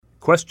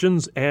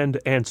Questions and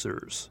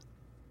Answers.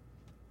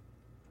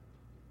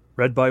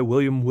 Read by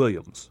William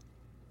Williams.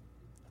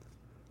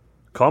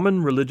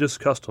 Common religious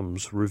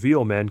customs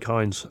reveal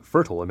mankind's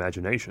fertile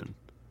imagination.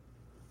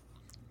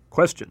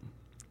 Question.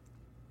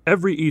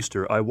 Every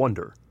Easter I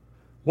wonder,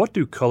 what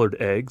do colored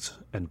eggs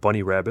and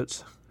bunny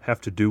rabbits have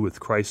to do with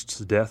Christ's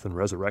death and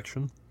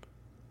resurrection?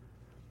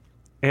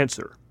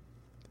 Answer.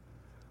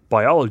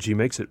 Biology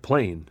makes it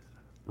plain.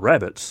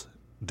 Rabbits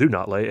do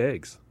not lay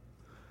eggs.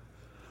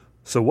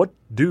 So what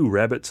do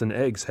rabbits and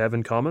eggs have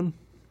in common?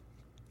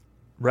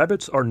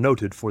 Rabbits are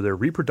noted for their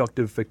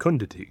reproductive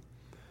fecundity.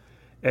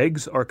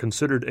 Eggs are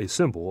considered a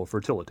symbol of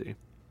fertility.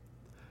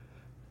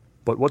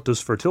 But what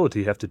does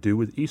fertility have to do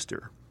with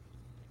Easter?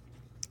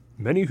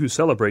 Many who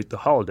celebrate the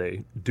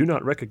holiday do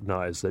not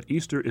recognize that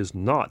Easter is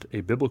not a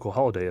biblical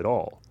holiday at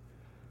all.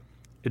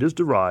 It is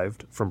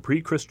derived from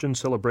pre-Christian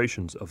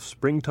celebrations of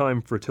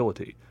springtime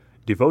fertility,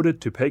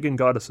 devoted to pagan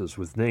goddesses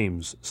with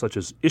names such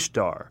as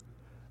Ishtar,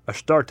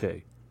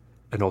 Astarte,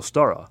 and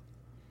Ostara,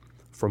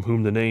 from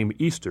whom the name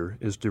Easter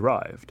is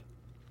derived.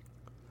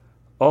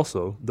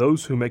 Also,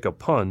 those who make a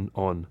pun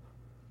on,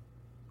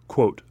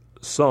 quote,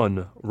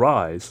 sun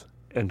rise,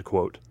 end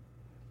quote,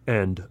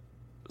 and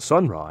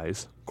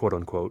sunrise, quote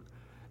unquote,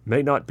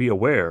 may not be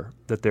aware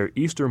that their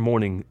Easter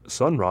morning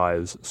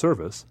sunrise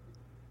service,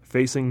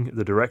 facing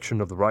the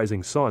direction of the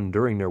rising sun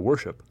during their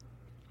worship,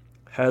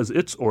 has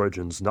its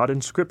origins not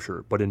in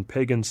Scripture but in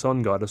pagan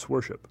sun goddess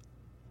worship.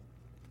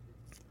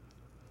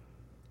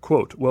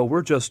 Quote, well,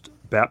 we're just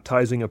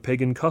baptizing a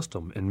pagan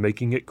custom and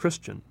making it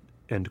Christian,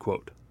 end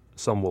quote,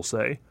 some will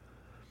say.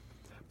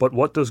 But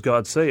what does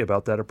God say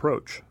about that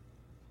approach?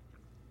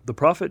 The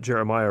prophet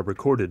Jeremiah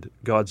recorded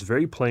God's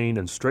very plain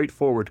and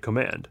straightforward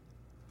command,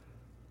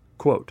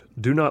 quote,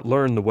 do not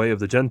learn the way of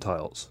the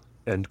Gentiles,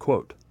 end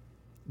quote.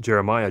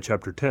 Jeremiah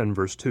chapter 10,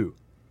 verse 2.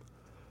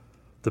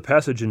 The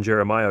passage in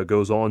Jeremiah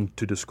goes on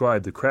to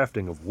describe the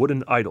crafting of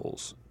wooden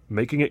idols,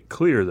 making it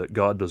clear that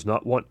God does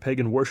not want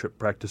pagan worship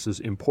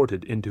practices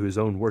imported into his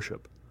own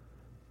worship.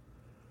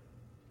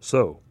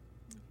 So,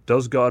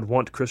 does God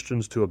want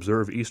Christians to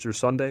observe Easter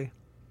Sunday?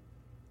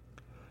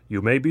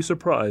 You may be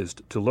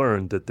surprised to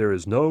learn that there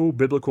is no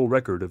biblical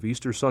record of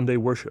Easter Sunday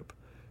worship,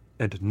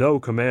 and no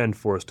command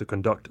for us to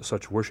conduct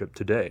such worship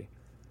today.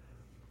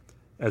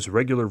 As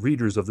regular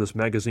readers of this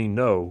magazine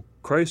know,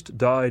 Christ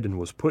died and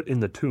was put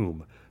in the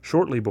tomb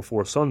shortly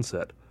before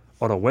sunset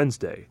on a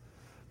Wednesday,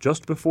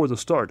 just before the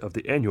start of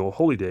the annual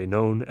holy day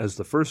known as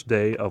the first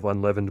day of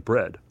unleavened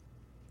bread.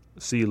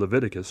 See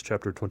Leviticus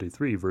chapter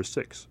 23, verse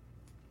 6.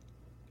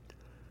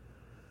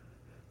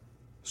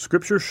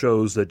 Scripture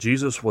shows that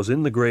Jesus was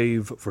in the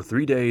grave for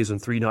 3 days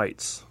and 3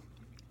 nights,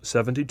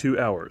 72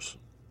 hours,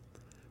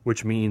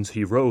 which means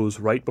he rose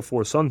right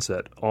before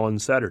sunset on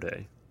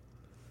Saturday.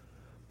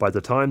 By the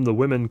time the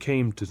women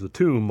came to the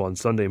tomb on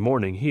Sunday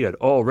morning, he had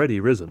already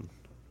risen.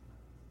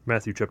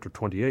 Matthew chapter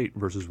 28,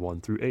 verses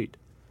 1 through 8.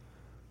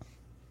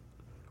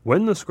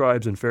 When the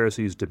scribes and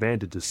Pharisees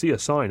demanded to see a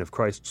sign of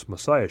Christ's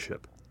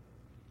messiahship,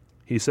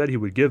 he said he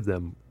would give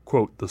them,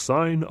 quote, the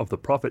sign of the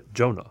prophet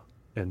Jonah,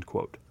 end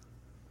quote.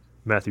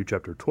 Matthew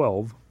chapter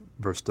 12,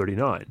 verse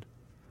 39.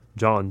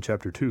 John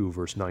chapter 2,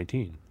 verse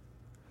 19.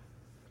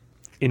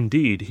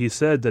 Indeed, he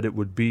said that it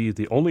would be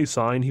the only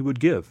sign he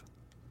would give.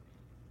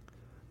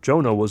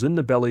 Jonah was in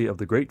the belly of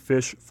the great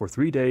fish for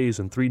 3 days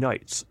and 3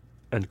 nights,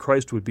 and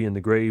Christ would be in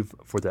the grave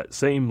for that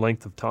same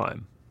length of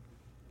time.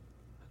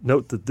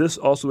 Note that this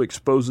also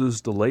exposes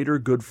the later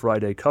Good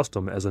Friday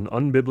custom as an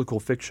unbiblical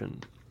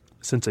fiction,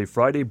 since a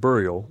Friday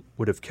burial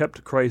would have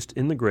kept Christ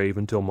in the grave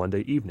until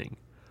Monday evening,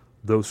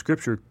 though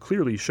Scripture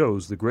clearly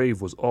shows the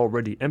grave was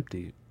already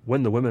empty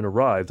when the women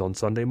arrived on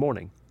Sunday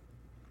morning.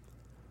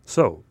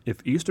 So,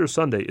 if Easter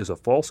Sunday is a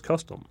false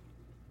custom,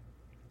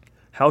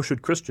 how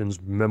should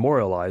Christians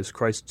memorialize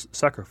Christ's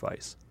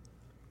sacrifice?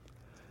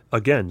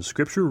 Again,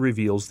 Scripture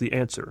reveals the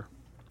answer.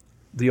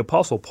 The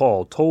Apostle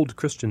Paul told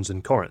Christians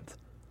in Corinth,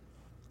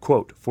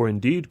 quote, for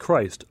indeed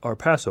Christ, our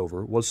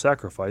Passover, was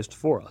sacrificed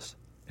for us,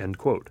 end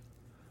quote.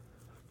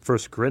 1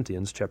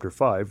 Corinthians chapter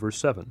 5, verse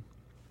 7.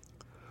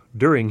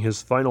 During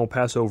his final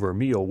Passover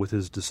meal with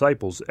his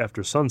disciples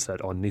after sunset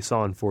on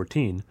Nisan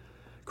 14,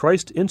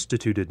 Christ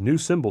instituted new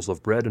symbols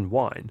of bread and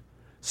wine,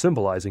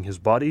 symbolizing his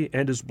body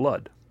and his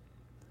blood.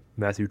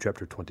 Matthew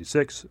chapter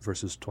 26,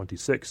 verses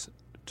 26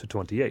 to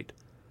 28.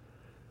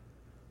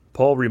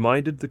 Paul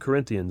reminded the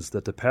Corinthians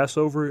that the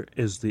Passover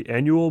is the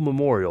annual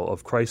memorial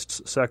of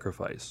Christ's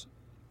sacrifice.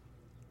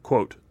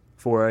 Quote,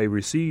 for I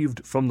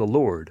received from the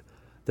Lord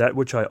that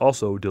which I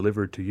also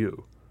delivered to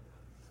you,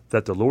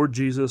 that the Lord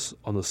Jesus,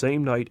 on the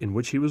same night in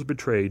which he was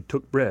betrayed,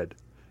 took bread,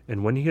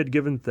 and when he had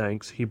given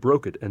thanks, he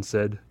broke it and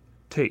said,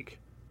 take,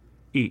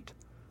 eat,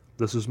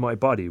 this is my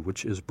body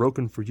which is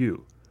broken for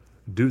you.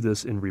 Do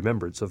this in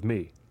remembrance of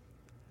me.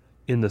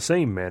 In the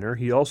same manner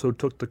he also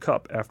took the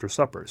cup after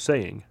supper,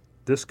 saying,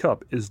 this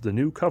cup is the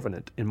new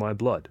covenant in my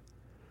blood.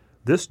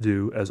 This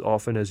do as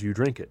often as you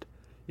drink it,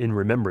 in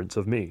remembrance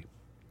of me.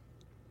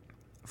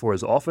 For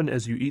as often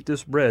as you eat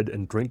this bread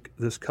and drink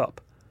this cup,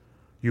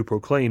 you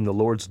proclaim the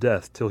Lord's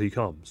death till he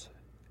comes.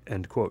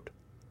 End quote.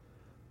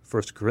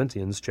 1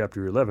 Corinthians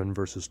chapter 11,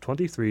 verses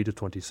 23 to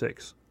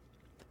 26.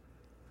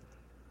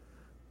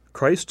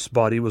 Christ's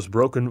body was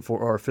broken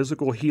for our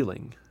physical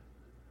healing.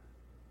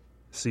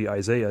 See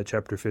Isaiah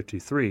chapter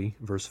 53,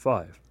 verse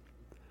 5.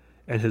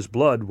 And his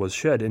blood was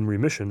shed in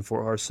remission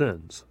for our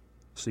sins.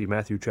 See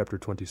Matthew chapter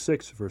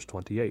 26, verse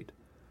 28.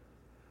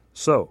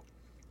 So,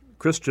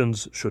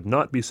 Christians should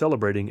not be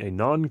celebrating a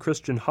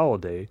non-Christian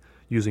holiday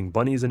using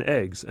bunnies and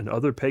eggs and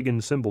other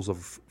pagan symbols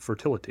of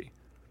fertility.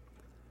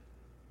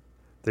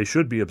 They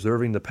should be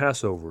observing the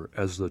Passover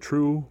as the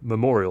true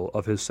memorial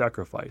of his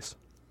sacrifice.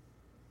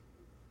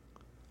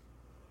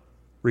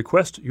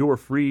 Request your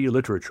free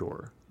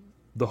literature.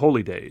 The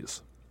Holy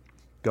Days.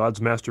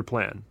 God's Master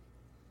Plan.